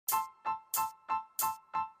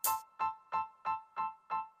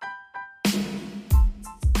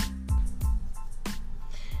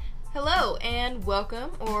Hello and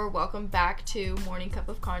welcome back to Morning Cup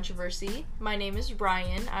of Controversy. My name is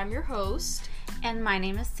Ryan, I'm your host. And my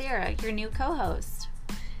name is Sarah, your new co-host.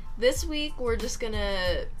 This week we're just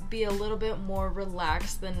gonna be a little bit more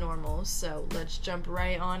relaxed than normal, so let's jump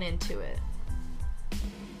right on into it.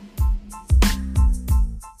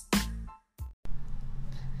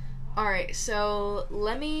 Alright, so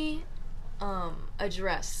let me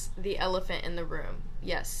address the elephant in the room.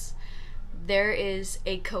 Yes, there is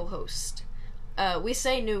a co-host. We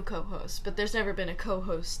say new co-host, but there's never been a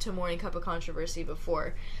co-host to Morning Cup of Controversy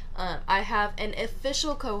before. I have an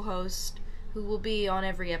official co-host who will be on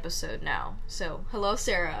every episode now. So, hello,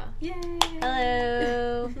 Sarah. Yay!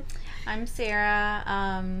 Hello. I'm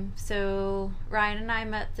Sarah. So Ryan and I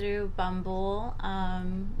met through Bumble.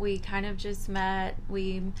 We kind of just met.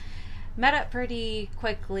 We met up pretty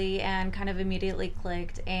quickly and kind of immediately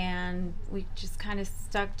clicked, and we just kind of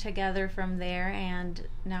stuck together from there, and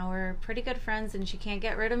now we're pretty good friends, and she can't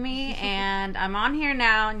get rid of me, and I'm on here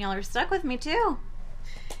now, and y'all are stuck with me too.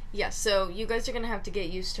 Yeah, so you guys are gonna have to get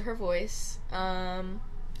used to her voice.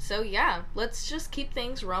 So yeah, let's just keep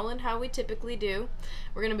things rolling how we typically do.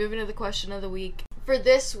 We're gonna move into the question of the week. For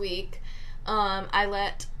this week, I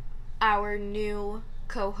let our new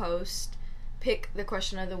co-host pick the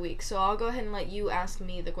question of the week. So I'll go ahead and let you ask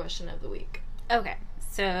me the question of the week. Okay,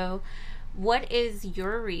 so what is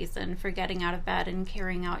your reason for getting out of bed and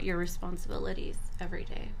carrying out your responsibilities every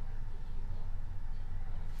day?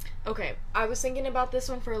 Okay, I was thinking about this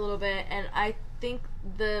one for a little bit, and I think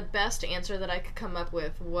the best answer that I could come up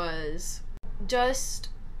with was just,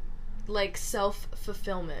 like,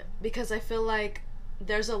 self-fulfillment. Because I feel like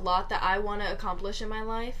there's a lot that I want to accomplish in my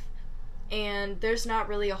life, and there's not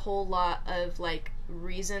really a whole lot of, like,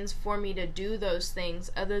 reasons for me to do those things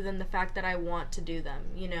other than the fact that I want to do them,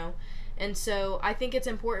 you know? And so I think it's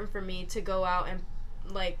important for me to go out and,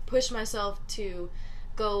 like, push myself to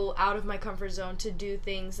go out of my comfort zone to do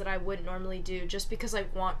things that I wouldn't normally do just because I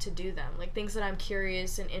want to do them. Like, things that I'm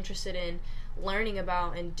curious and interested in learning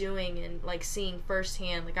about and doing and, like, seeing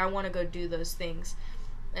firsthand. Like, I want to go do those things.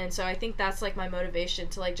 And so I think that's, like, my motivation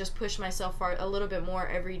to, like, just push myself a little bit more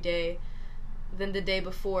every day than the day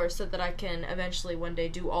before, so that I can eventually one day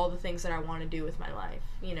do all the things that I want to do with my life,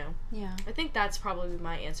 you know? Yeah. I think that's probably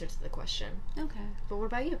my answer to the question. Okay. But what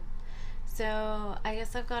about you? So, I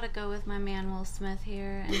guess I've got to go with my man Will Smith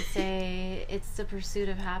here and say it's the pursuit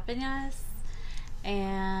of happiness.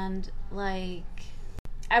 And, like,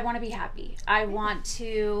 I want to be happy. I want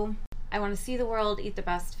to see the world, eat the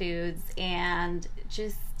best foods, and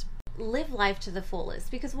just live life to the fullest.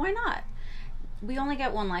 Because why not? We only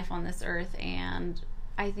get one life on this earth, and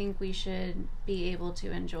I think we should be able to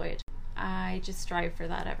enjoy it. I just strive for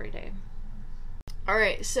that every day.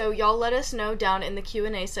 Alright, so y'all let us know down in the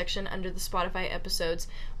Q&A section under the Spotify episodes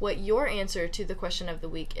what your answer to the question of the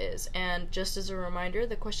week is. And just as a reminder,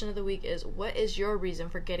 the question of the week is, what is your reason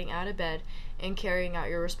for getting out of bed and carrying out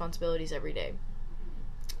your responsibilities every day?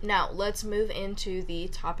 Now, let's move into the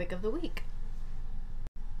topic of the week.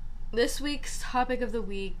 This week's topic of the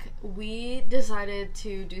week, we decided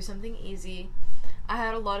to do something easy. I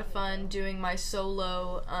had a lot of fun doing my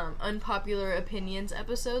solo Unpopular Opinions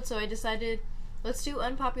episode, so I decided, let's do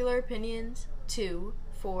Unpopular Opinions 2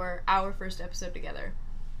 for our first episode together.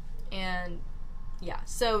 And yeah,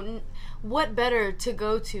 so what better to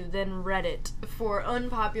go to than Reddit for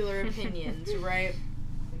unpopular opinions, right?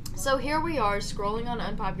 So here we are scrolling on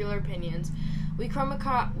Unpopular Opinions. We come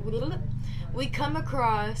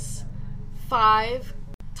across 5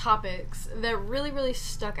 topics that really, really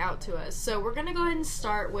stuck out to us. So we're going to go ahead and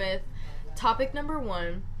start with topic number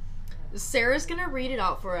 1. Sarah's going to read it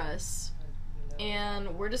out for us,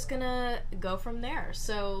 and we're just going to go from there.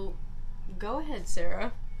 So go ahead,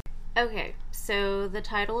 Sarah. Okay, so the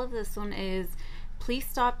title of this one is, Please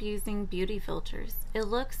Stop Using Beauty Filters. It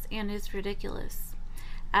looks and is ridiculous.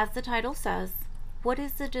 As the title says, what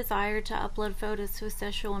is the desire to upload photos to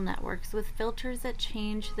social networks with filters that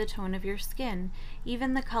change the tone of your skin,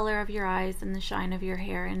 even the color of your eyes and the shine of your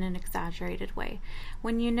hair in an exaggerated way,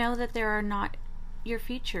 when you know that there are not your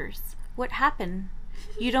features? What happened?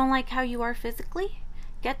 You don't like how you are physically?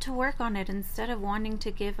 Get to work on it instead of wanting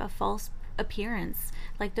to give a false appearance,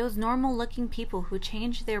 like those normal-looking people who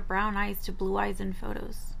change their brown eyes to blue eyes in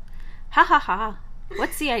photos. Ha ha ha.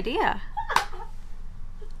 What's the idea?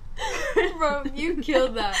 Bro, you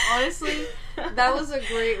killed that. Honestly, that was a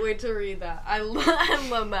great way to read that. I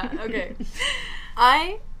love that. Okay.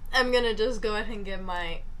 I am gonna just go ahead and give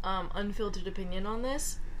my unfiltered opinion on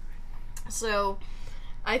this. So,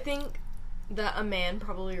 I think that a man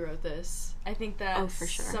probably wrote this. I think that for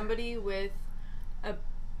sure. Somebody with a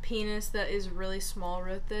penis that is really small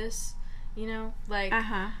wrote this, you know? Like,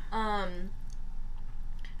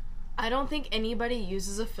 I don't think anybody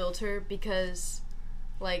uses a filter because,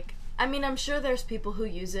 like, I mean, I'm sure there's people who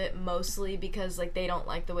use it mostly because, like, they don't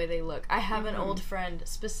like the way they look. I have an old friend,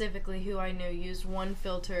 specifically, who I knew used one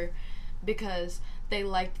filter because they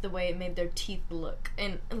liked the way it made their teeth look.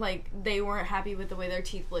 And, like, they weren't happy with the way their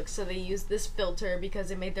teeth looked, so they used this filter because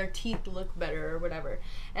it made their teeth look better or whatever.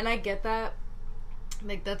 And I get that.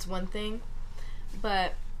 Like, that's one thing.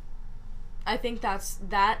 But I think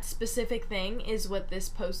that specific thing is what this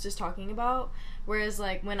post is talking about. Whereas,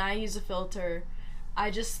 like, when I use a filter, I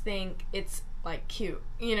just think it's, like, cute,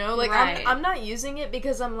 you know? Like, right. I'm not using it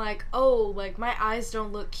because I'm like, oh, like, my eyes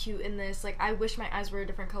don't look cute in this. Like, I wish my eyes were a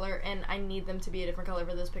different color, and I need them to be a different color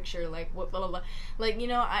for this picture. Like, what, blah, blah, blah. Like, you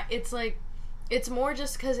know, it's, like, it's more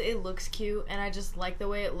just because it looks cute, and I just like the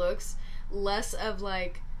way it looks. Less of,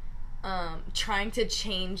 like, trying to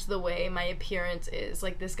change the way my appearance is,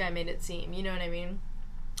 like this guy made it seem. You know what I mean?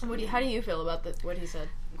 How do you feel about what he said?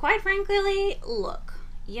 Quite frankly, look,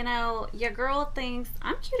 you know, your girl thinks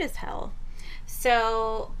I'm cute as hell,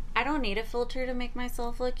 so I don't need a filter to make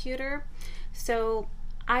myself look cuter. So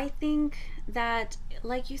I think that,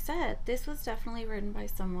 like you said, this was definitely written by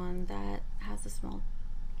someone that has a small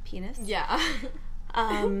penis. Yeah.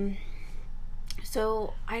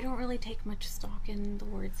 So I don't really take much stock in the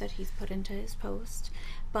words that he's put into his post,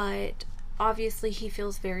 but obviously he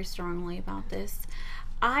feels very strongly about this.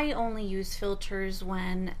 I only use filters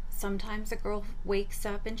when sometimes a girl wakes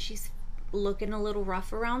up and she's looking a little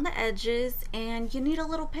rough around the edges and you need a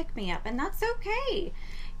little pick-me-up, and that's okay.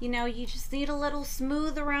 You know, you just need a little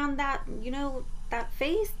smooth around that, you know, that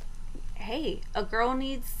face. Hey, a girl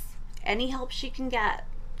needs any help she can get.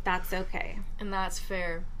 That's okay. And that's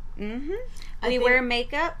fair. We wear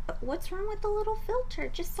makeup. What's wrong with the little filter?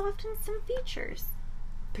 Just softens some features.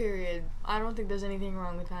 Period. I don't think there's anything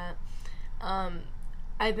wrong with that.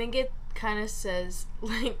 I think it kind of says,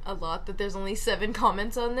 like, a lot that there's only 7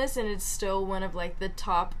 comments on this, and it's still one of, like, the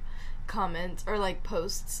top comments or, like,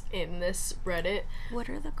 posts in this Reddit. What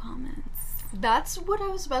are the comments? That's what I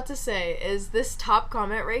was about to say, is this top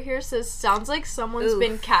comment right here says, sounds like someone's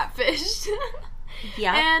been catfished.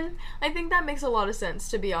 Yeah. And I think that makes a lot of sense,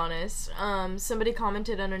 to be honest. Somebody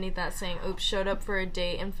commented underneath that saying, oops, showed up for a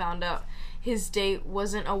date and found out his date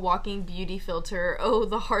wasn't a walking beauty filter. Oh,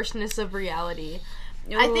 the harshness of reality.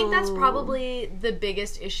 Ooh. I think that's probably the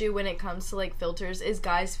biggest issue when it comes to, like, filters, is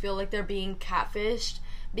guys feel like they're being catfished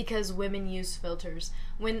because women use filters.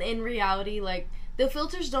 When in reality, like, the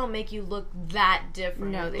filters don't make you look that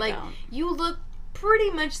different. No, they like, don't. You look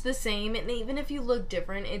pretty much the same, and even if you look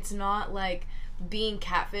different, it's not, like, being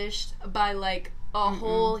catfished by, like, a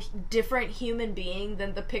whole different human being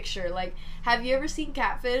than the picture. Like, have you ever seen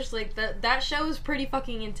Catfish? Like, that show is pretty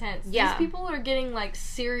fucking intense. Yeah. These people are getting, like,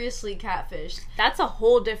 seriously catfished. That's a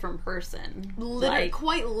whole different person.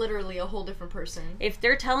 Quite literally a whole different person. If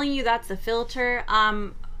they're telling you that's a filter,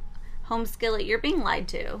 home skillet, you're being lied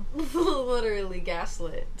to. Literally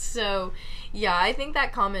gaslit. So, yeah, I think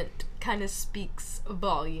that comment kind of speaks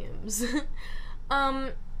volumes.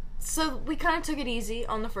 So we kind of took it easy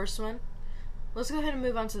on the first one. Let's go ahead and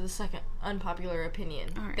move on to the second unpopular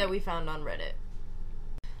opinion that we found on Reddit.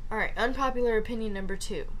 Alright, unpopular opinion number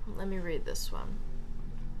 2. Let me read this one.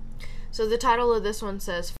 So the title of this one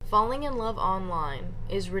says, falling in love online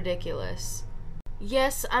is ridiculous.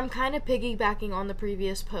 Yes, I'm kind of piggybacking on the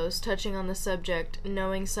previous post, touching on the subject,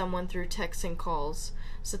 knowing someone through texts and calls.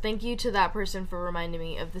 So thank you to that person for reminding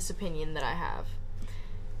me of this opinion that I have.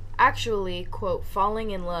 Actually, quote,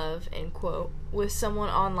 falling in love, end quote, with someone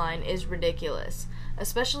online is ridiculous,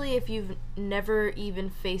 especially if you've never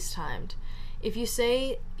even FaceTimed. If you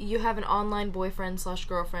say you have an online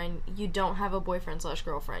boyfriend/girlfriend, you don't have a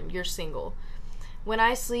boyfriend/girlfriend, you're single. When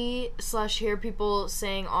I see/hear people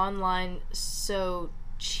saying online so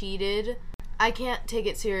cheated, I can't take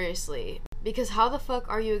it seriously, because how the fuck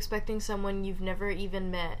are you expecting someone you've never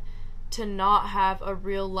even met to not have a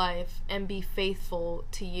real life and be faithful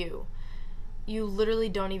to you? You literally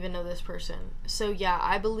don't even know this person. So yeah,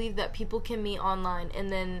 I believe that people can meet online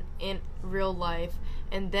and then in real life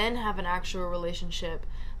and then have an actual relationship,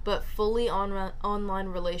 but fully online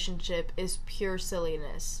relationship is pure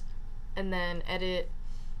silliness. And then edit,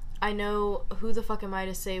 I know, who the fuck am I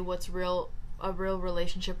to say what's a real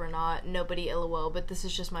relationship or not? Nobody, LOL, but this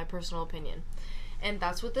is just my personal opinion. And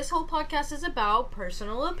that's what this whole podcast is about.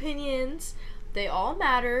 Personal opinions. They all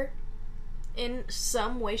matter in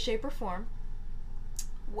some way, shape, or form.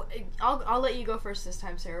 I'll let you go first this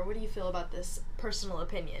time, Sarah. What do you feel about this personal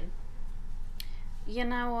opinion? You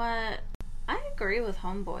know what? I agree with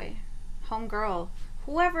homegirl.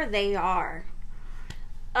 whoever they are.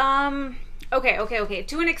 Okay.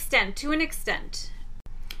 To an extent.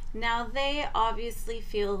 Now, they obviously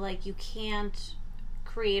feel like you can't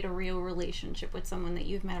create a real relationship with someone that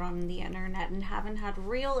you've met on the internet and haven't had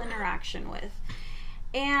real interaction with.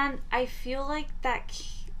 And I feel like that,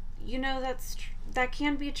 that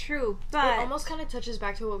can be true, but... It almost kind of touches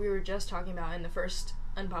back to what we were just talking about in the first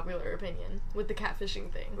Unpopular Opinion with the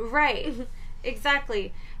catfishing thing. Right.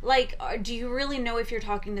 Exactly. Like, do you really know if you're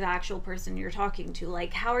talking to the actual person you're talking to?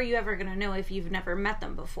 Like, how are you ever going to know if you've never met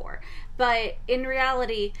them before? But in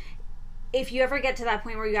reality, if you ever get to that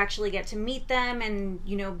point where you actually get to meet them and,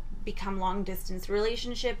 become long distance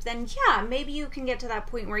relationship, then yeah, maybe you can get to that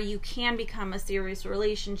point where you can become a serious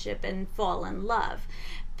relationship and fall in love.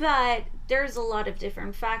 But there's a lot of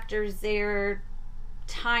different factors there,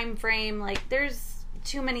 time frame, like there's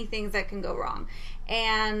too many things that can go wrong.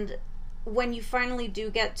 And when you finally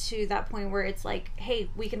do get to that point where it's like,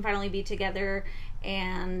 hey, we can finally be together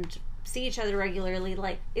and see each other regularly,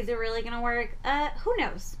 like, is it really gonna work? Who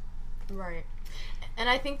knows? Right. And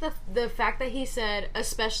I think the fact that he said,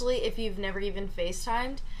 especially if you've never even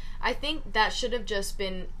FaceTimed, I think that should have just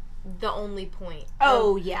been the only point.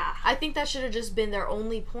 Oh, yeah. I think that should have just been their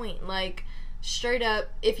only point. Like, straight up,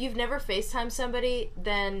 if you've never FaceTimed somebody,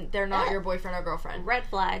 then they're not your boyfriend or girlfriend. Red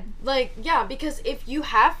flag. Like, yeah, because if you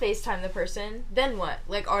have FaceTimed the person, then what?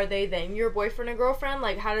 Like, are they then your boyfriend or girlfriend?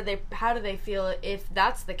 Like, how do they feel if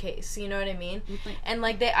that's the case? You know what I mean? Mm-hmm. And,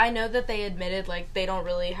 like, I know that they admitted, like, they don't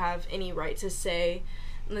really have any right to say,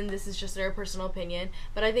 and this is just their personal opinion,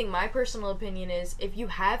 but I think my personal opinion is, if you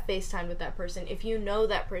have FaceTimed with that person, if you know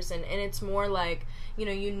that person, and it's more like, you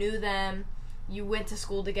knew them, you went to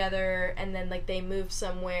school together, and then, like, they moved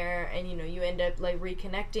somewhere, and, you end up, like,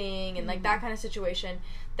 reconnecting, and, like, that kind of situation,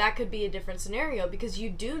 that could be a different scenario, because you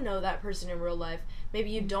do know that person in real life.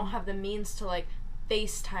 Maybe you don't have the means to, like,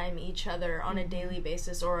 FaceTime each other on a daily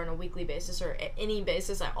basis, or on a weekly basis, or any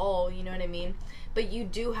basis at all, you know what I mean? But you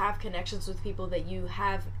do have connections with people that you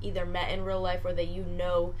have either met in real life, or that you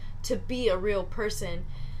know to be a real person,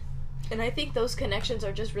 and I think those connections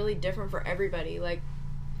are just really different for everybody. Like,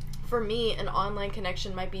 for me, an online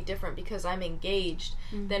connection might be different because I'm engaged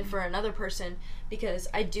than for another person, because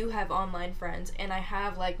I do have online friends, and I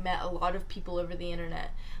have, like, met a lot of people over the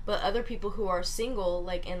internet. But other people who are single,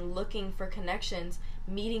 like, and looking for connections,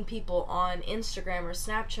 meeting people on Instagram or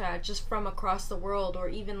Snapchat just from across the world, or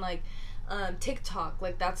even, like, TikTok,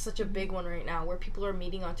 like, that's such a big one right now, where people are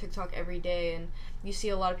meeting on TikTok every day, and you see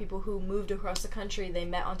a lot of people who moved across the country, they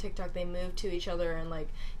met on TikTok, they moved to each other, and, like,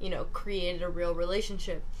 created a real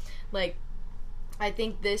relationship. Like, I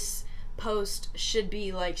think this post should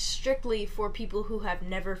be, like, strictly for people who have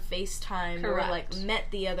never FaceTimed or, like, met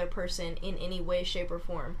the other person in any way, shape, or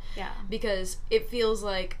form. Yeah. Because it feels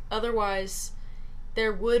like otherwise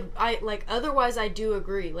I do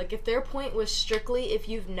agree. Like, if their point was strictly if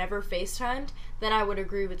you've never FaceTimed, then I would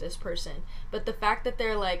agree with this person. But the fact that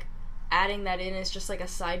they're, like, adding that in is just, like, a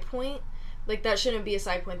side point, like, that shouldn't be a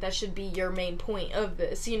side point. That should be your main point of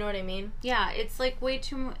this. You know what I mean? Yeah, it's, like,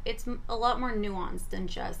 it's a lot more nuanced than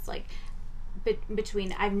just, like,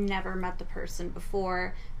 between I've never met the person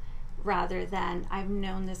before, rather than I've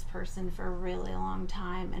known this person for a really long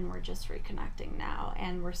time, and we're just reconnecting now,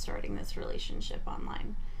 and we're starting this relationship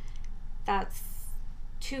online. That's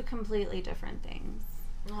two completely different things.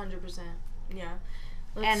 100%. Yeah.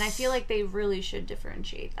 And I feel like they really should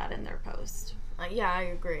differentiate that in their post. Yeah, I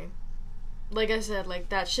agree. Like I said, like,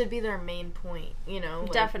 that should be their main point,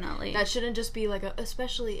 Like, definitely. That shouldn't just be, like,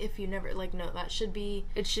 especially if you never, like, no, that should be...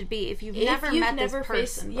 It should be, if you've never met this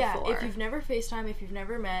person before. Yeah, if you've never FaceTime, if you've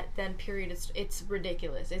never met, then period, it's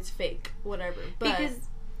ridiculous. It's fake. Whatever. But... Because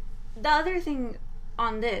the other thing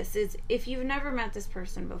on this is, if you've never met this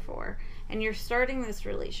person before, and you're starting this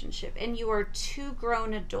relationship, and you are two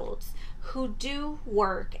grown adults who do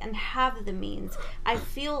work and have the means, I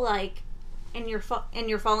feel like, and you're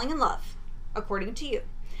falling in love, according to you,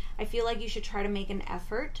 I feel like you should try to make an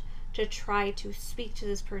effort to try to speak to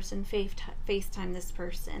this person, FaceTime this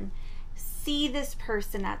person, see this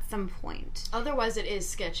person at some point. Otherwise, it is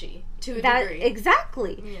sketchy, to a degree.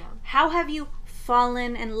 Exactly. Yeah. How have you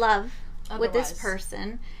fallen in love with this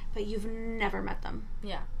person, but you've never met them?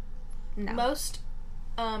 Yeah. No. Most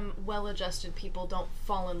well-adjusted people don't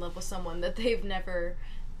fall in love with someone that they've never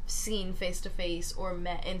seen face-to-face or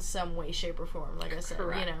met in some way, shape, or form, like I said.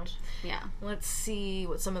 Correct. Yeah. Let's see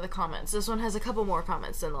what some of the comments. This one has a couple more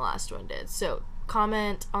comments than the last one did. So,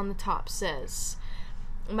 comment on the top says,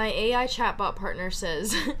 My AI chatbot partner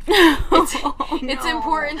says, it's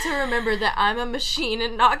important to remember that I'm a machine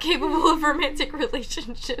and not capable of romantic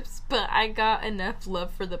relationships, but I got enough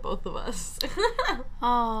love for the both of us.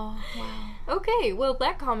 Oh, wow. Okay, well,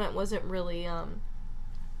 that comment wasn't really,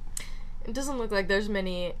 it doesn't look like there's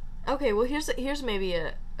many. Okay, well, here's maybe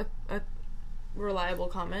a reliable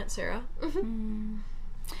comment, Sarah.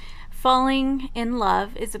 Falling in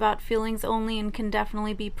love is about feelings only and can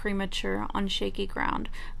definitely be premature, on shaky ground,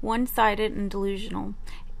 one-sided and delusional.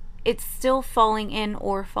 It's still falling in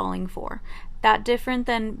or falling for. That different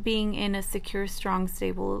than being in a secure, strong,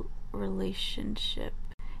 stable relationship.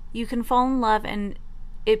 You can fall in love and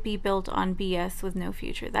it be built on BS with no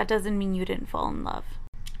future. That doesn't mean you didn't fall in love.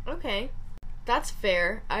 Okay. That's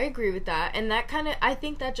fair. I agree with that. And that I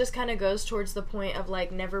think that just kind of goes towards the point of,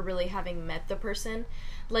 like, never really having met the person.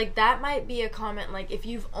 Like, that might be a comment, like, if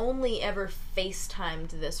you've only ever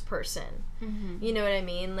FaceTimed this person. Mm-hmm. You know what I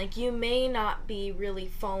mean? Like, you may not be really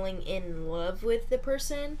falling in love with the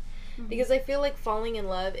person. Mm-hmm. Because I feel like falling in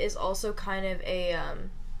love is also kind of a,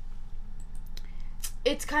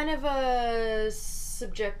 it's kind of a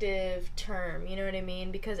subjective term, you know what I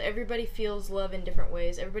mean? Because everybody feels love in different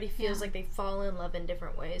ways. Everybody feels like they fall in love in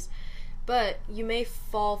different ways. But you may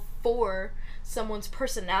fall for someone's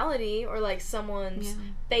personality or, like, someone's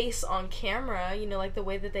face on camera, you know, like the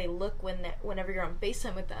way that they look whenever you're on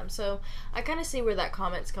FaceTime with them. So I kind of see where that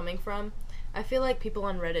comment's coming from. I feel like people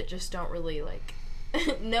on Reddit just don't really, like,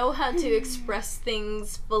 know how to express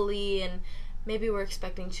things fully, and maybe we're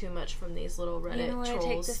expecting too much from these little Reddit You know what trolls. I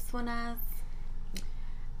take this one as?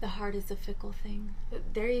 The heart is a fickle thing.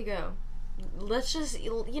 There you go. Let's just,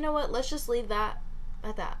 you know what? Let's just leave that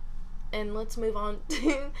at that. And let's move on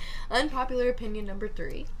to unpopular opinion number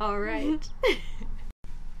 3. All right.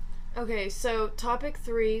 Okay, so topic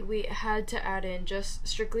 3 we had to add in just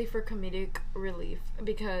strictly for comedic relief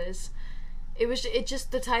because it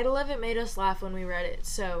just the title of it made us laugh when we read it.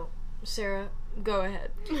 So, Sarah, go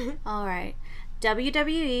ahead. All right.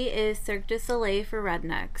 WWE is Cirque du Soleil for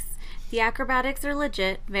rednecks. The acrobatics are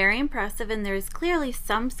legit, very impressive, and there is clearly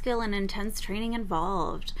some skill and intense training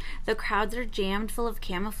involved. The crowds are jammed full of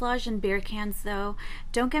camouflage and beer cans, though.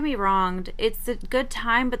 Don't get me wrong, it's a good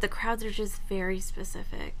time, but the crowds are just very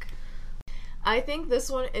specific. I think this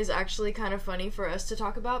one is actually kind of funny for us to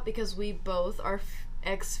talk about because we both are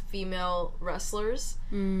ex-female wrestlers.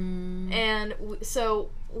 And so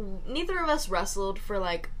neither of us wrestled for,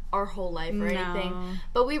 like, our whole life or anything,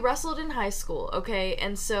 but we wrestled in high school, okay?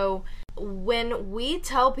 And so when we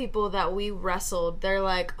tell people that we wrestled, they're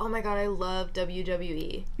like, oh my god, I love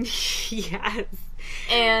WWE. Yes.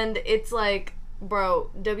 And it's like,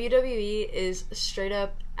 bro, WWE is straight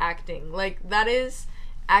up acting. Like, that is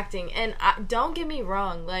acting. And don't get me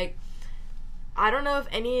wrong, like, I don't know if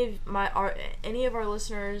any of our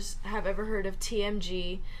listeners have ever heard of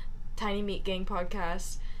TMG, Tiny Meat Gang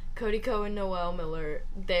podcast. Cody Ko and Noel Miller,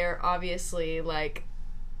 they're obviously, like,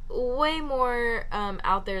 way more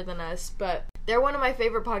out there than us, but they're one of my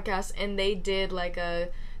favorite podcasts, and they did, like, a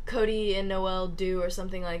Cody and Noel do or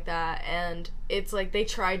something like that, and it's like they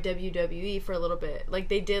tried WWE for a little bit. Like,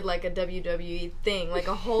 they did, like, a WWE thing, like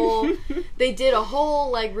a whole, they did a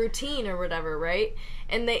whole, like, routine or whatever, right?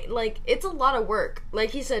 And they, like, it's a lot of work.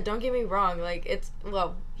 Like he said, don't get me wrong, like, it's,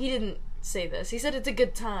 well, he didn't say this. He said it's a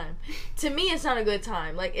good time. To me, it's not a good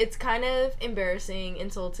time. Like, it's kind of embarrassing,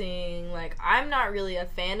 insulting. Like, I'm not really a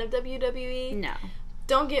fan of WWE. No.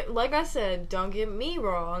 Like I said, don't get me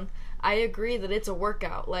wrong. I agree that it's a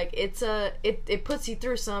workout. Like, it puts you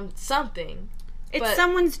through something. It's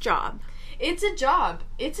someone's job. It's a job.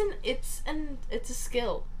 It's a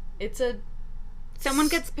skill. Someone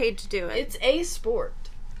gets paid to do it. It's a sport.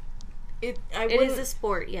 It is a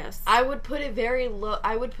sport, yes. I would put it very low.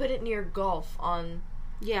 I would put it near golf on.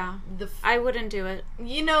 Yeah. I wouldn't do it.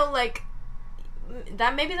 You know, like,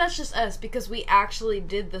 that, maybe that's just us because we actually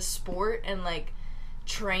did the sport and, like,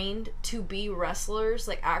 trained to be wrestlers,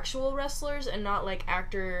 like actual wrestlers, and not like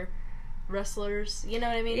actor wrestlers. You know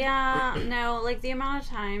what I mean? Yeah. No, like, the amount of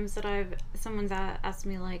times that someone's asked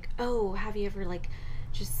me, like, oh, have you ever, like,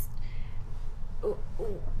 just,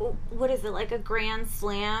 what is it, like a grand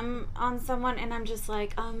slam on someone? And I'm just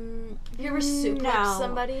like, you ever suplex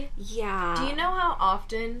somebody? Yeah. Do you know how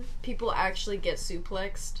often people actually get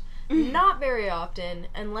suplexed? Not very often,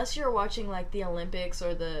 unless you're watching, like, the Olympics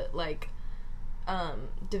or the, like,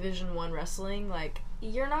 Division I wrestling. Like,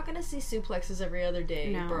 you're not gonna see suplexes every other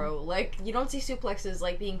day, bro. Like, you don't see suplexes,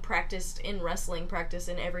 like, being practiced in wrestling practice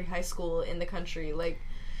in every high school in the country. Like,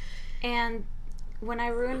 and when I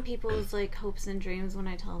ruin people's, like, hopes and dreams when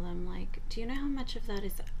I tell them, like, do you know how much of that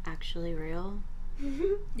is actually real?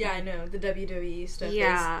 Yeah, I know. The WWE stuff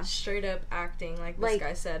is straight up acting, like this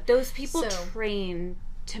guy said. Those people train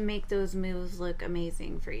to make those moves look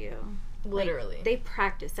amazing for you. Literally. Like, they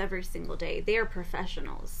practice every single day. They are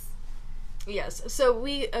professionals. Yes. So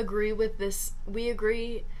we agree with this. We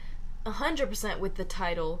agree 100% with the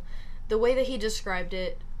title. The way that he described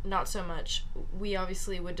it, not so much. We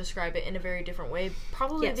obviously would describe it in a very different way.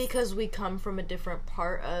 Probably because we come from a different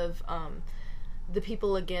part of the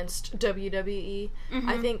people against WWE. Mm-hmm.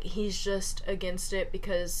 I think he's just against it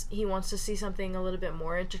because he wants to see something a little bit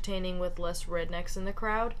more entertaining with less rednecks in the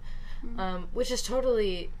crowd, which is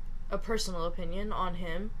totally a personal opinion on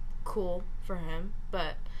him. Cool for him,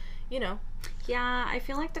 but, you know. Yeah, I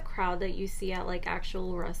feel like the crowd that you see at, like,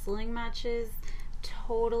 actual wrestling matches,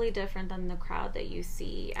 totally different than the crowd that you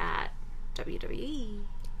see at WWE.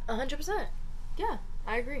 100%. Yeah,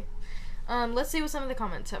 I agree. Let's see what some of the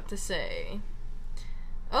comments have to say.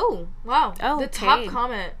 Oh, wow. Oh, the top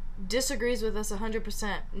comment disagrees with us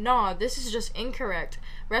 100%. Nah, this is just incorrect.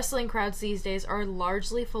 Wrestling crowds these days are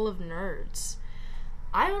largely full of nerds.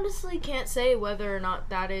 I honestly can't say whether or not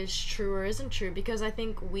that is true or isn't true, because I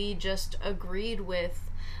think we just agreed with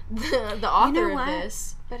the author of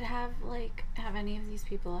this. But have any of these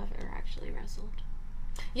people ever actually wrestled?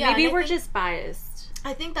 Yeah, maybe we're just biased.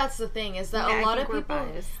 I think that's the thing, is that a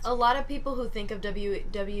lot of people who think of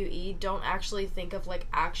WWE don't actually think of, like,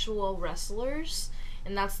 actual wrestlers,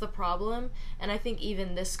 and that's the problem. And I think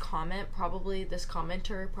even this commenter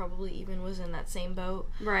probably even was in that same boat.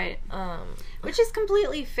 Right. Which is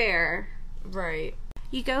completely fair. Right.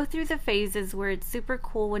 You go through the phases where it's super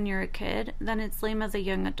cool when you're a kid, then it's lame as a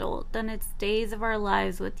young adult, then it's days of our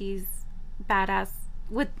lives with these badass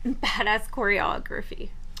choreography.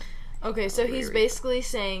 Okay, so he's basically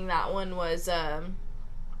saying that one was,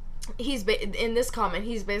 in this comment,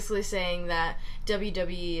 he's basically saying that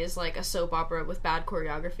WWE is like a soap opera with bad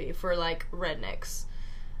choreography for, like, rednecks.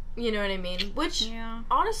 You know what I mean? Which,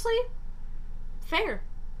 honestly, fair.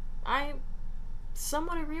 I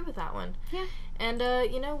somewhat agree with that one. Yeah. And,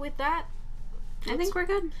 with that, I think we're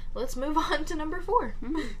good. Let's move on to number 4.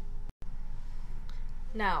 Mm-hmm.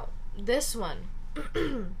 Now, this one,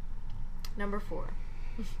 number 4.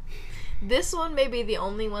 This one may be the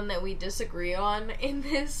only one that we disagree on in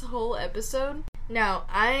this whole episode. Now,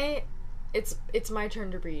 it's my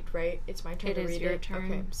turn to read, right? It's my turn to read it. It is your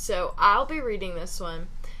turn. Okay, so I'll be reading this one,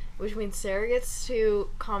 which means Sarah gets to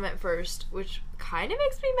comment first, which kind of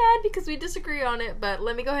makes me mad because we disagree on it, but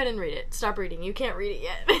let me go ahead and read it. Stop reading. You can't read it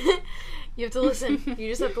yet. You have to listen. You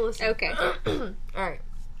just have to listen. Okay. Alright.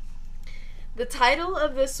 The title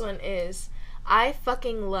of this one is I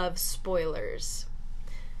Fucking Love Spoilers.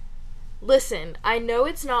 Listen, I know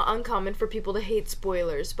it's not uncommon for people to hate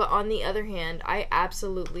spoilers, but on the other hand, I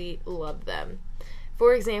absolutely love them.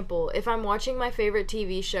 For example, if I'm watching my favorite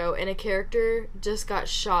TV show and a character just got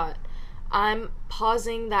shot, I'm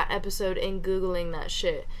pausing that episode and Googling that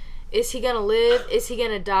shit. Is he gonna live? Is he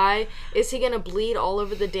gonna die? Is he gonna bleed all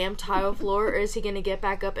over the damn tile floor? Or is he gonna get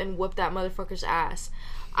back up and whoop that motherfucker's ass?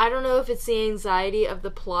 I don't know if it's the anxiety of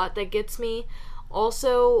the plot that gets me.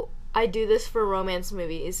 Also, I do this for romance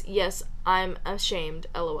movies. Yes, I'm ashamed.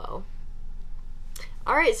 LOL.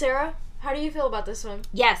 Alright, Sarah. How do you feel about this one?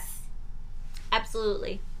 Yes.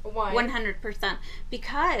 Absolutely. Why? 100%.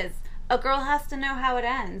 Because a girl has to know how it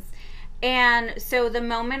ends. And so the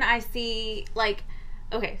moment I see, like,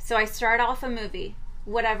 okay, so I start off a movie,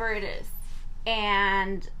 whatever it is,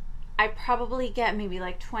 and I probably get maybe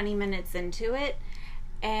like 20 minutes into it,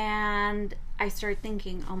 and I start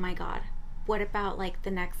thinking, oh my god, what about like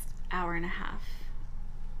the next hour and a half?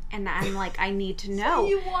 And I'm like, I need to know. So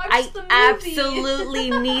you watched the movie.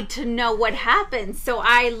 Absolutely need to know what happens. So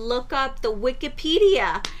I look up the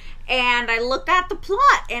Wikipedia and I look at the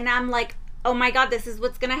plot and I'm like, oh my god, this is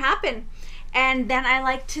what's going to happen. And then I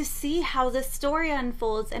like to see how the story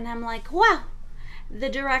unfolds and I'm like, wow, the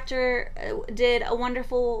director did a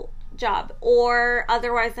wonderful job. Or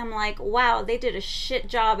otherwise I'm like, wow, they did a shit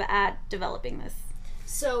job at developing this.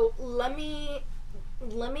 So let me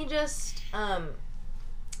just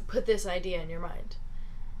put this idea in your mind.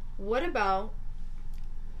 What about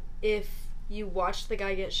if you watched the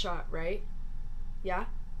guy get shot, right? Yeah?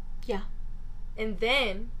 Yeah. And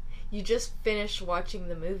then you just finished watching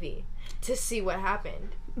the movie to see what happened.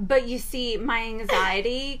 But you see, my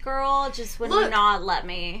anxiety, girl, just would not let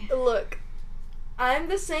me. Look, I'm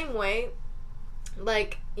the same way.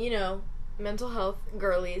 Like, you know, mental health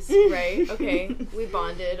girlies, right? Okay, we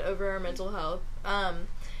bonded over our mental health.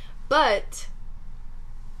 But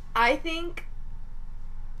I think,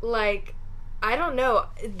 like, I don't know,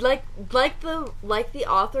 like the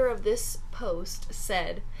author of this post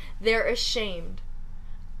said, they're ashamed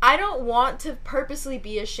I don't want to purposely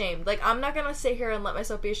be ashamed. Like, I'm not gonna sit here and let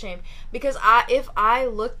myself be ashamed. Because if I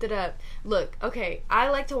looked it up... Look, okay, I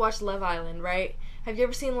like to watch Love Island, right? Have you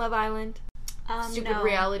ever seen Love Island? Stupid no.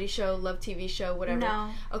 reality show, love TV show, whatever. No.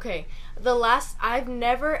 Okay, I've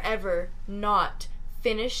never ever not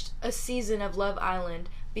finished a season of Love Island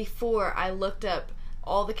before I looked up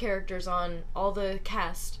all the characters on, all the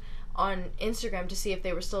cast on Instagram to see if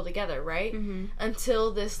they were still together, right? Mm-hmm.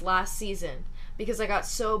 Until this last season. Because I got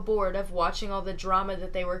so bored of watching all the drama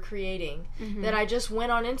that they were creating that I just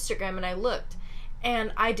went on Instagram and I looked.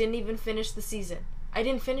 And I didn't even finish the season. I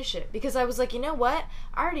didn't finish it. Because I was like, you know what?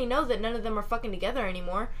 I already know that none of them are fucking together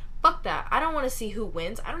anymore. Fuck that. I don't want to see who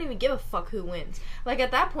wins. I don't even give a fuck who wins. Like,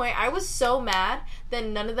 at that point, I was so mad that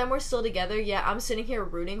none of them were still together, yet I'm sitting here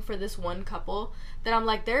rooting for this one couple that I'm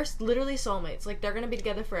like, they're literally soulmates. Like, they're gonna be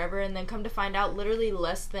together forever, and then come to find out literally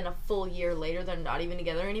less than a full year later they're not even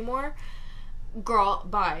together anymore. Girl,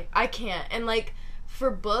 bye. I can't. And, like, for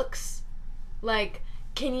books, like,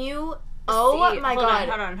 can you... Oh, my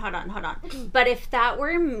God. Hold on. But if that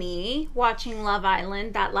were me watching Love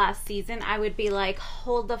Island that last season, I would be like,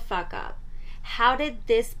 hold the fuck up. How did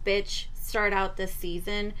this bitch start out this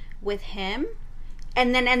season with him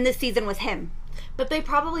and then end the season with him? But they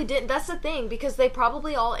probably didn't. That's the thing, because they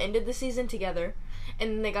probably all ended the season together.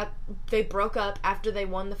 And they broke up after they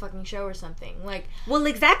won the fucking show or something. Like, well,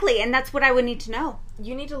 exactly, and that's what I would need to know.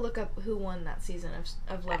 You need to look up who won that season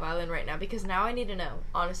of Love Island right now, because now I need to know,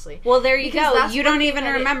 honestly. Well, there you go. You don't even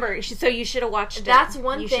remember, so you should have watched it. That's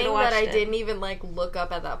one thing that I didn't even, like, look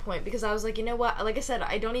up at that point, because I was like, you know what? Like I said,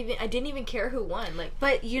 I didn't even care who won. Like,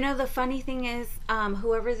 but you know, the funny thing is,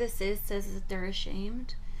 whoever this is says that they're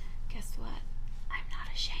ashamed. Guess what? I'm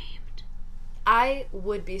not ashamed. I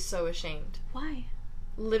would be so ashamed. Why?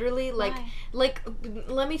 Literally, like,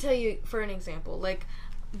 let me tell you for an example, like,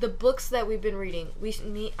 the books that we've been reading,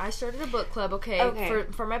 I started a book club, okay.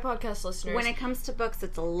 For my podcast listeners. When it comes to books,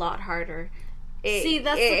 it's a lot harder. That's the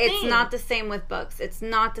thing. It's not the same with books. It's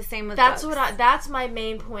not the same with books. That's that's my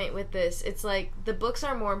main point with this. It's like, the books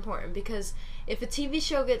are more important, because if a TV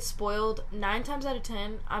show gets spoiled, 9 times out of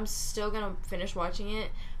 10, I'm still gonna finish watching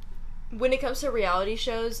it. When it comes to reality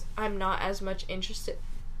shows, I'm not as much interested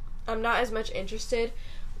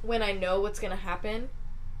when I know what's gonna happen.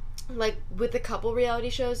 Like, with the couple reality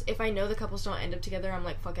shows, if I know the couples don't end up together, I'm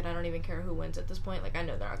like, fuck it, I don't even care who wins at this point. Like, I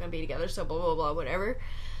know they're not gonna be together, so blah, blah, blah, whatever.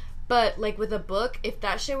 But, like, with a book, if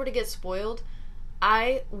that shit were to get spoiled,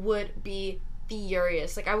 I would be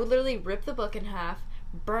furious. Like, I would literally rip the book in half,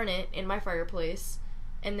 burn it in my fireplace,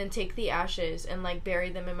 and then take the ashes and, like, bury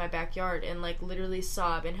them in my backyard and, like, literally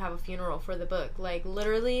sob and have a funeral for the book. Like,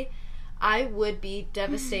 literally, I would be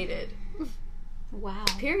devastated. Wow.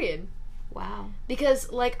 Period. Wow.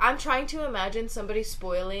 Because, like, I'm trying to imagine somebody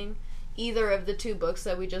spoiling either of the 2 books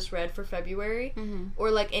that we just read for February,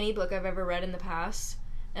 or, like, any book I've ever read in the past,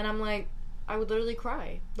 and I'm like, I would literally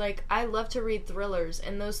cry. Like, I love to read thrillers,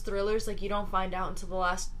 and those thrillers, like, you don't find out until the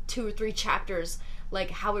last 2 or 3 chapters,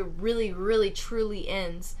 like, how it really, really, truly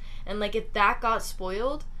ends. And, like, if that got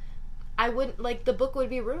spoiled, I wouldn't, like, the book would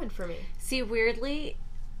be ruined for me. See, weirdly,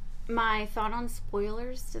 my thought on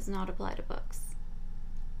spoilers does not apply to books.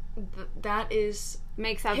 That is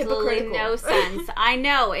makes absolutely no sense. I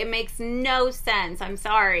know, it makes no sense. I'm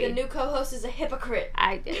sorry. The new co-host is a hypocrite.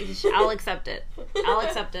 I'll accept it. I'll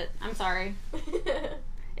accept it. I'm sorry.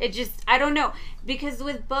 It just, I don't know. Because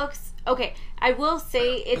with books, okay, I will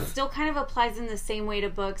say it still kind of applies in the same way to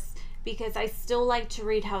books, because I still like to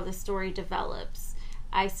read how the story develops.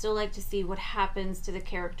 I still like to see what happens to the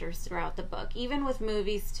characters throughout the book. Even with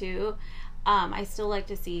movies, too. I still like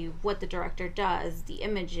to see what the director does, the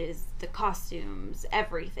images, the costumes,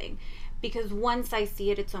 everything. Because once I see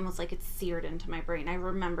it, it's almost like it's seared into my brain. I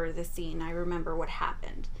remember the scene. I remember what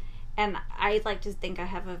happened. And I like to think I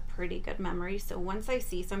have a pretty good memory. So once I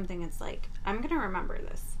see something, it's like, I'm going to remember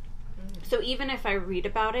this. So even if I read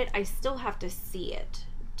about it, I still have to see it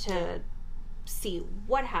to see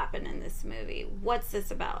what happened in this movie. What's this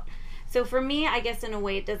about? So for me, I guess in a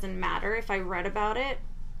way it doesn't matter if I read about it.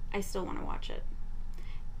 I still want to watch it.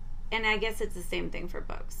 And I guess it's the same thing for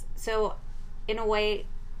books. So, in a way,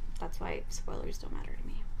 that's why spoilers don't matter to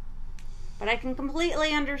me. But I can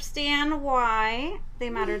completely understand why they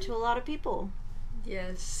matter to a lot of people.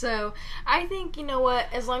 Yes. So, I think, you know what,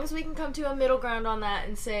 as long as we can come to a middle ground on that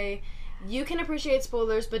and say, you can appreciate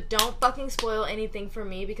spoilers, but don't fucking spoil anything for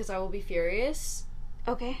me because I will be furious.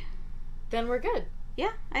 Okay. Then we're good.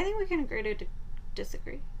 Yeah, I think we can agree to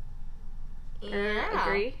disagree. Yeah.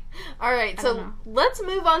 Agree. Alright, so let's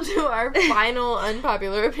move on to our final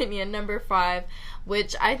unpopular opinion, number 5,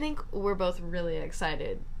 which I think we're both really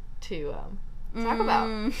excited to talk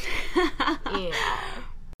about. Yeah.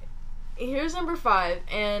 Here's number 5,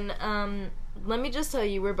 and let me just tell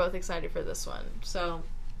you, we're both excited for this one. So,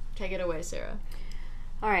 take it away, Sarah.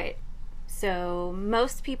 All right. So,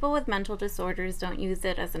 most people with mental disorders don't use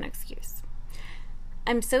it as an excuse.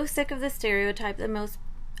 I'm so sick of the stereotype that most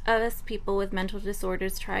of us people with mental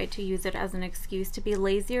disorders try to use it as an excuse to be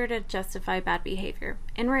lazy or to justify bad behavior.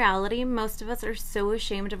 In reality, most of us are so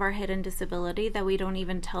ashamed of our hidden disability that we don't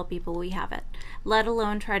even tell people we have it, let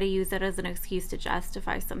alone try to use it as an excuse to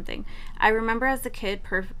justify something. I remember as a kid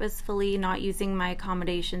purposefully not using my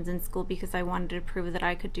accommodations in school because I wanted to prove that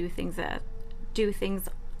I could do things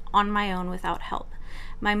on my own without help.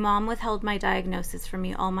 My mom withheld my diagnosis from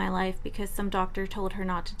me all my life because some doctor told her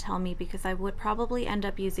not to tell me because I would probably end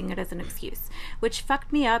up using it as an excuse, which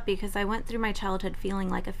fucked me up because I went through my childhood feeling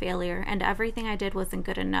like a failure and everything I did wasn't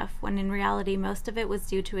good enough, when in reality most of it was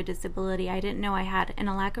due to a disability I didn't know I had and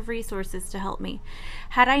a lack of resources to help me.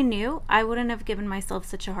 Had I knew, I wouldn't have given myself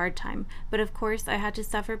such a hard time, but of course I had to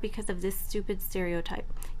suffer because of this stupid stereotype.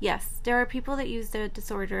 Yes, there are people that use the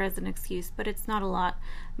disorder as an excuse, but it's not a lot.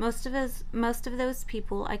 Most of those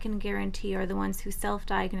people, I can guarantee, are the ones who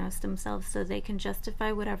self-diagnose themselves so they can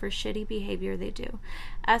justify whatever shitty behavior they do.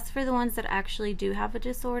 As for the ones that actually do have a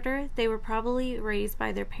disorder, they were probably raised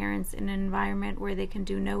by their parents in an environment where they can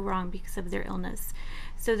do no wrong because of their illness.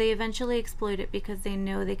 So they eventually exploit it because they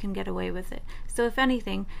know they can get away with it. So if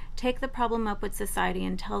anything, take the problem up with society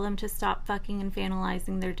and tell them to stop fucking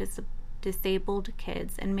infantilizing their disabled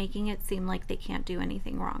kids and making it seem like they can't do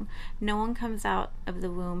anything wrong. No one comes out of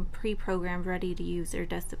the womb pre-programmed ready to use their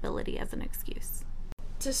disability as an excuse.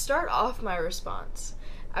 To start off my response,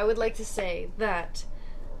 I would like to say that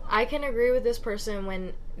I can agree with this person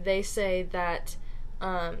when they say that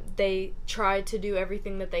they tried to do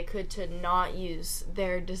everything that they could to not use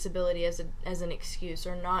their disability as an excuse,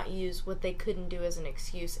 or not use what they couldn't do as an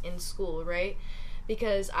excuse in school, right?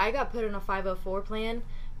 Because I got put on a 504 plan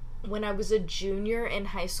when I was a junior in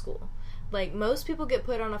high school. Like, most people get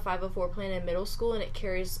put on a 504 plan in middle school and it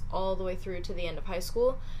carries all the way through to the end of high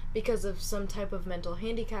school because of some type of mental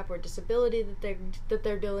handicap or disability that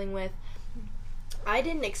they're dealing with. I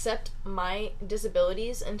didn't accept my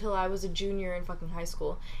disabilities until I was a junior in fucking high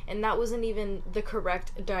school, and that wasn't even the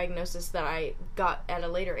correct diagnosis that I got at a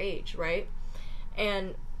later age, right?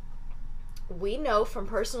 And we know from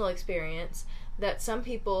personal experience that some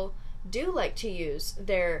people do like to use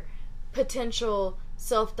their potential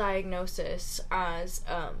self-diagnosis as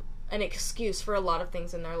an excuse for a lot of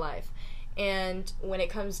things in their life. And when it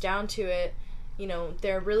comes down to it, you know,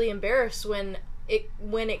 they're really embarrassed when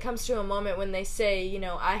it comes to a moment when they say, you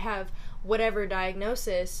know, I have whatever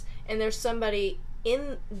diagnosis, and there's somebody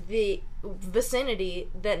in the vicinity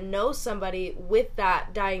that knows somebody with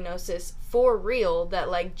that diagnosis for real, that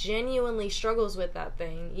like genuinely struggles with that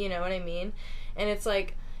thing, you know what I mean? And it's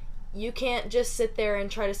like, you can't just sit there and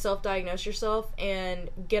try to self-diagnose yourself and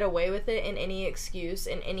get away with it in any excuse,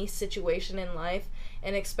 in any situation in life,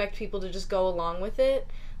 and expect people to just go along with it.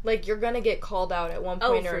 Like, you're gonna get called out at one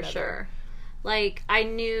point or another. Oh, for sure. Like, I've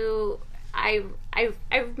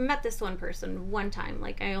met this one person one time.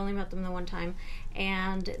 Like, I only met them the one time,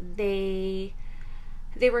 and they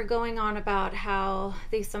were going on about how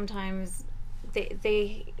they sometimes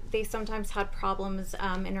had problems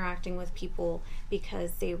interacting with people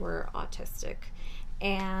because they were autistic.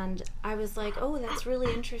 And I was like, oh, that's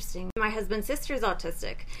really interesting. My husband's sister's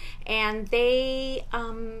autistic. And they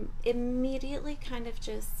immediately kind of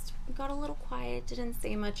just got a little quiet, didn't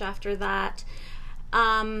say much after that,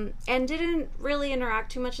 and didn't really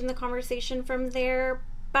interact too much in the conversation from there.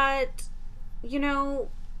 But, you know,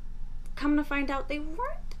 come to find out, they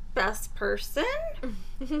weren't the best person.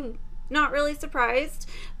 Not really surprised,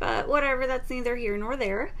 but whatever, that's neither here nor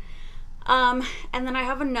there. And then I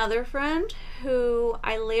have another friend who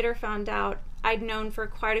I later found out I'd known for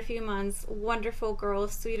quite a few months. Wonderful girl,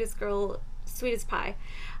 sweet as pie.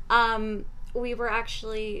 We were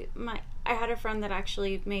actually, I had a friend that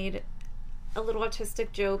actually made a little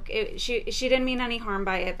autistic joke. She didn't mean any harm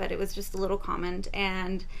by it, but it was just a little comment.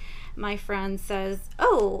 And my friend says,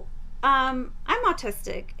 oh, I'm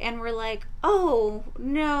autistic. And we're like, oh,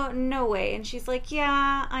 no way. And she's like,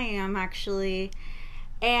 yeah, I am actually.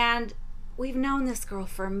 And we've known this girl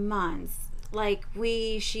for months. Like,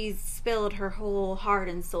 she's spilled her whole heart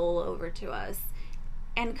and soul over to us.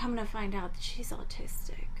 And come to find out that she's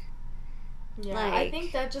autistic. Yeah, I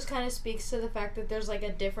think that just kind of speaks to the fact that there's, like,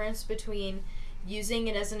 a difference between using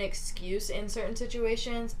it as an excuse in certain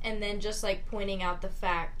situations and then just, like, pointing out the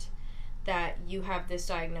fact that you have this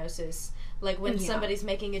diagnosis. Like, when somebody's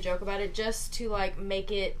making a joke about it, just to, like,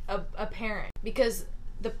 make it apparent. Because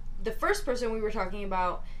the first person we were talking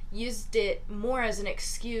about used it more as an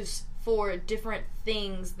excuse for different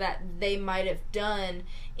things that they might have done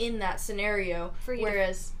in that scenario.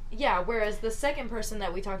 Whereas the second person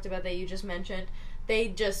that we talked about that you just mentioned, they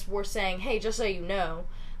just were saying, hey, just so you know,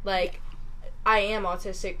 like, I am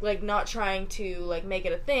autistic, like, not trying to, like, make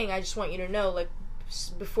it a thing. I just want you to know, like,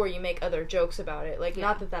 before you make other jokes about it. Like,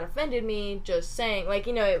 not that offended me, just saying, like,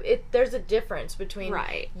 you know, there's a difference between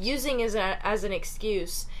using as an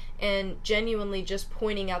excuse and genuinely just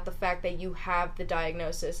pointing out the fact that you have the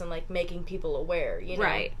diagnosis and, like, making people aware, you know?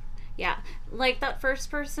 Right. Yeah. Like, that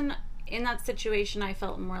first person, in that situation, I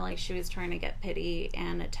felt more like she was trying to get pity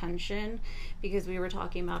and attention because we were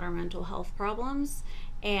talking about our mental health problems,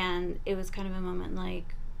 and it was kind of a moment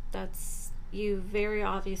like, you very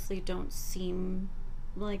obviously don't seem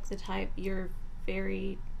like the type, you're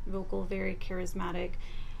very vocal, very charismatic.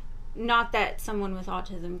 Not that someone with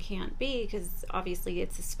autism can't be, because obviously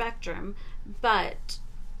it's a spectrum, but,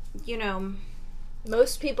 you know,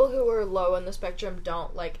 most people who are low on the spectrum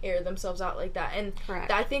don't, like, air themselves out like that. And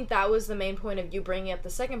I think that was the main point of you bringing up the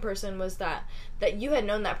second person, was that you had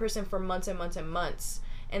known that person for months and months and months,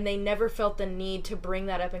 and they never felt the need to bring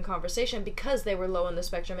that up in conversation because they were low on the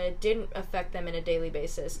spectrum and it didn't affect them in a daily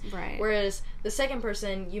basis. Right. Whereas the second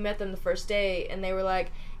person, you met them the first day and they were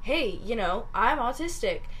like, hey, you know, I'm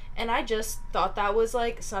autistic. And I just thought that was,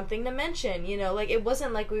 like, something to mention, you know? Like, it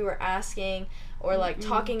wasn't like we were asking or, like,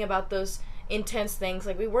 talking about those intense things.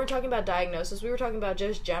 Like, we weren't talking about diagnosis. We were talking about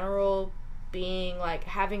just general being, like,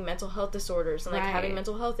 having mental health disorders and, like, having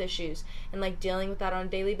mental health issues and, like, dealing with that on a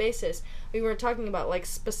daily basis. We weren't talking about, like,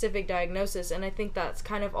 specific diagnosis, and I think that's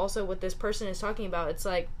kind of also what this person is talking about. It's,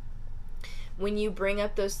 like, when you bring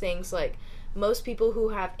up those things, like, most people who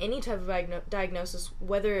have any type of diagnosis,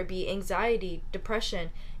 whether it be anxiety, depression,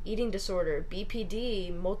 eating disorder,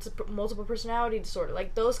 BPD, multiple personality disorder,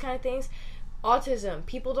 like, those kind of things, autism,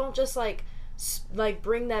 people don't just, like,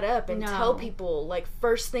 bring that up and tell people, like,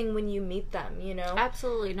 first thing when you meet them, you know?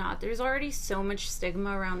 Absolutely not. There's already so much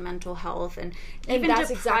stigma around mental health, and even that's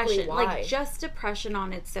depression. Exactly why. Like, just depression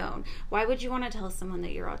on its own. Why would you want to tell someone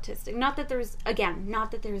that you're autistic? Not that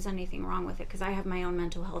there's anything wrong with it, because I have my own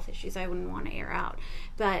mental health issues I wouldn't want to air out.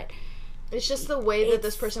 But it's just the way that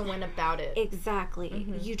this person went about it. Exactly.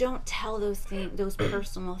 Mm-hmm. You don't tell those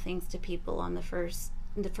personal things to people on the first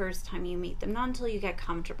time you meet them, not until you get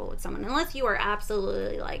comfortable with someone, unless you are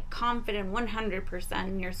absolutely, like, confident 100%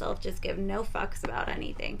 in yourself, just give no fucks about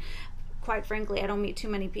anything. Quite frankly, I don't meet too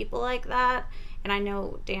many people like that, and I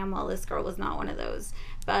know damn well this girl was not one of those.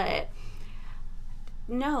 But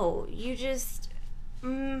no, you just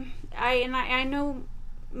I know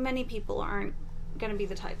many people aren't gonna be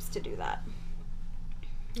the types to do that.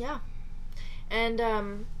 Yeah.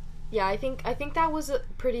 And yeah, I think that was a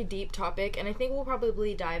pretty deep topic, and I think we'll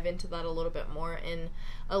probably dive into that a little bit more in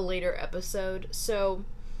a later episode. So,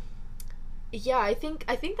 yeah, I think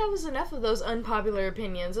that was enough of those unpopular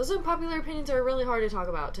opinions. Those unpopular opinions are really hard to talk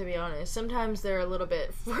about, to be honest. Sometimes they're a little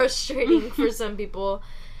bit frustrating for some people.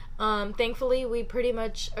 Thankfully, we pretty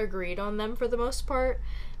much agreed on them for the most part.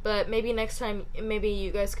 But maybe next time, maybe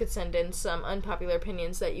you guys could send in some unpopular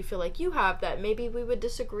opinions that you feel like you have that maybe we would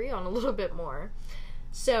disagree on a little bit more.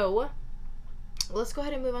 So, let's go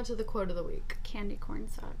ahead and move on to the quote of the week. Candy corn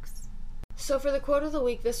sucks. So for the quote of the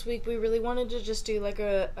week this week, we really wanted to just do, like,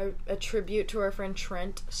 a tribute to our friend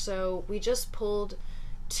Trent. So we just pulled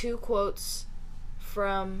 2 quotes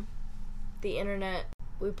from the internet.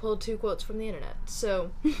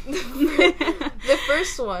 So the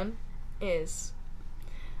first one is,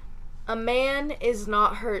 a man is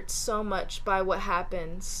not hurt so much by what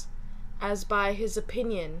happens as by his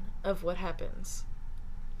opinion of what happens.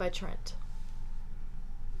 By Trent.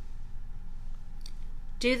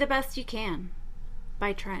 Do the Best You Can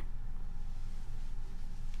by Trent.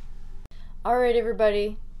 Alright,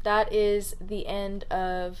 everybody. That is the end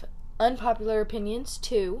of Unpopular Opinions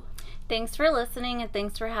 2. Thanks for listening, and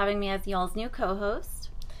thanks for having me as y'all's new co-host.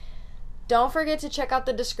 Don't forget to check out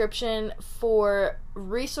the description for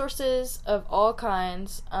resources of all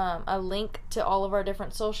kinds, a link to all of our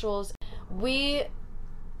different socials. We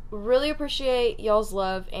really appreciate y'all's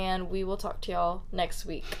love, and we will talk to y'all next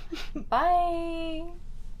week. Bye!